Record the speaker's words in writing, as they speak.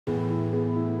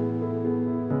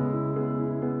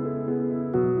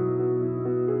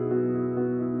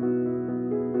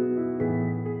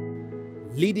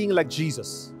leading like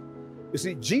Jesus. You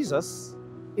see, Jesus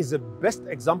is the best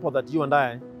example that you and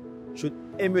I should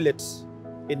emulate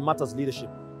in matters leadership.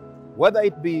 Whether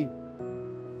it be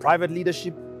private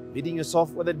leadership, leading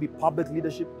yourself, whether it be public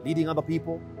leadership, leading other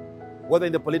people, whether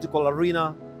in the political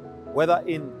arena, whether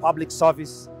in public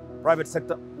service, private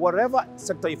sector, whatever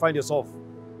sector you find yourself.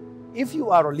 If you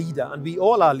are a leader, and we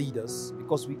all are leaders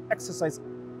because we exercise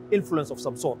influence of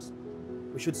some sort,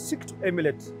 we should seek to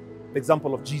emulate the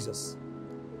example of Jesus,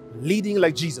 leading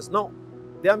like Jesus. Now,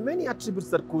 there are many attributes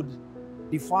that could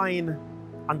define,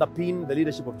 underpin the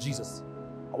leadership of Jesus.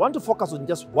 I want to focus on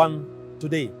just one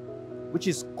today, which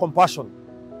is compassion.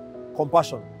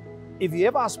 Compassion. If you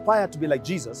ever aspire to be like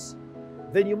Jesus,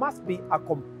 then you must be a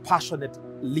compassionate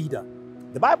leader.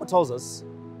 The Bible tells us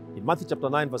in Matthew chapter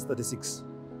 9, verse 36,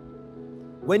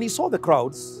 when he saw the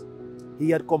crowds,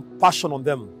 he had compassion on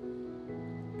them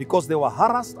because they were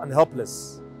harassed and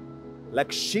helpless,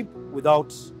 like sheep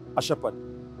without a shepherd.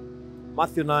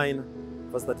 Matthew 9,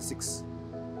 verse 36.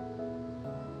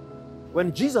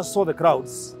 When Jesus saw the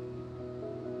crowds,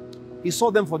 he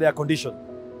saw them for their condition,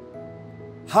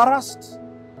 harassed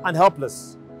and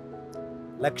helpless,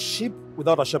 like sheep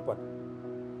without a shepherd.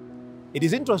 It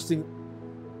is interesting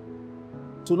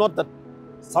to note that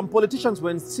some politicians,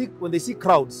 when they see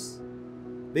crowds,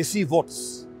 they see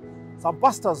votes. Some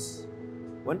pastors,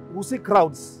 who see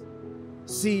crowds,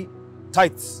 see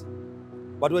tithes.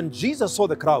 But when Jesus saw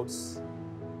the crowds,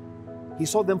 he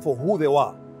saw them for who they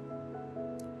were.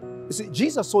 You see,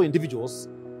 Jesus saw individuals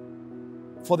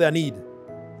for their need.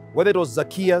 Whether it was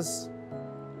Zacchaeus,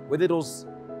 whether it was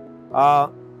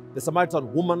the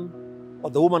Samaritan woman, or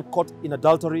the woman caught in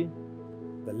adultery,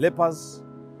 the lepers,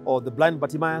 or the blind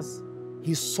Bartimaeus,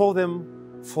 he saw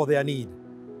them for their need.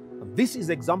 And this is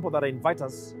the example that I invite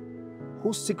us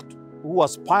who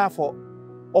aspire for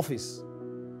office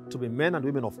to be men and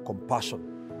women of compassion.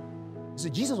 You see,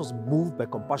 Jesus was moved by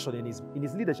compassion in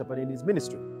his leadership and in his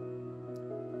ministry.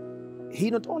 He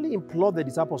not only implored the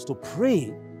disciples to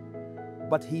pray,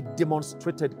 but he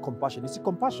demonstrated compassion. You see,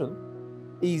 compassion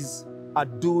is a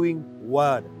doing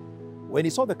word. When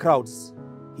he saw the crowds,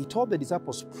 he told the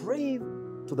disciples, pray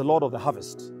to the Lord of the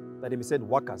harvest that he may send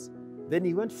workers. Then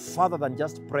he went further than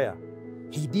just prayer.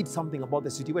 He did something about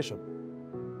the situation.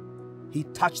 He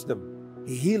touched them.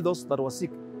 He healed those that were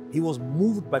sick. He was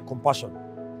moved by compassion.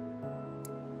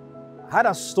 I had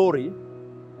a story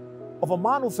of a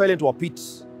man who fell into a pit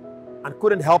and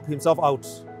couldn't help himself out.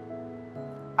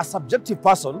 A subjective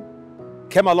person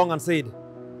came along and said,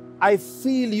 I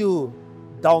feel you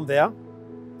down there.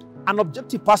 An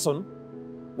objective person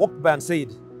walked by and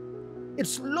said,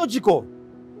 it's logical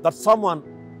that someone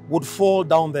would fall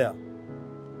down there.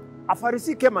 A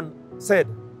Pharisee came and said,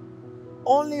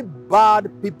 only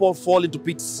bad people fall into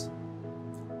pits.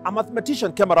 A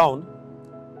mathematician came around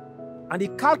and he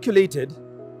calculated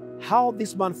how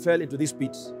this man fell into this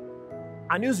pit.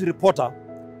 A news reporter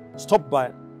stopped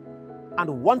by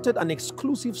and wanted an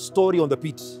exclusive story on the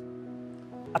pit.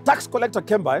 A tax collector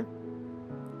came by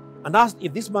and asked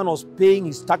if this man was paying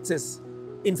his taxes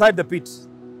inside the pit.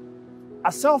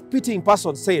 A self-pitying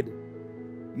person said,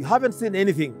 you haven't seen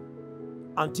anything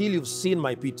until you've seen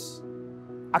my pit.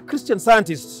 A Christian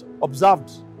scientist observed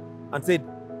and said,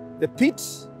 the pit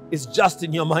is just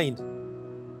in your mind.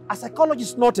 A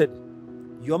psychologist noted,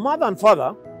 your mother and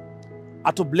father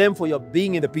are to blame for your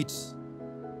being in the pit.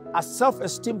 A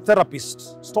self-esteem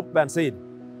therapist stopped by and said,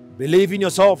 believe in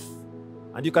yourself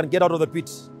and you can get out of the pit.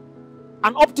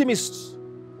 An optimist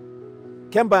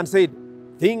came by and said,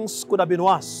 things could have been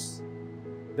worse.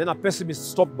 Then a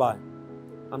pessimist stopped by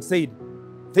and said,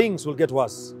 things will get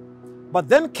worse. But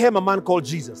then came a man called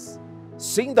Jesus.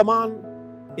 Seeing the man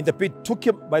in the pit, took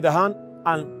him by the hand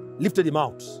and lifted him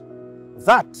out.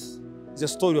 That is a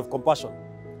story of compassion.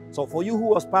 So for you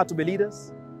who aspire to be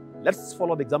leaders, let's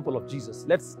follow the example of Jesus.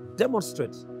 Let's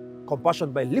demonstrate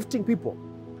compassion by lifting people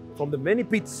from the many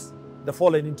pits they've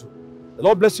fallen into. The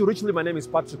Lord bless you richly. My name is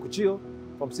Pastor Kuchio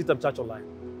from CITAM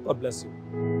ChurchOnline. God bless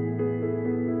you.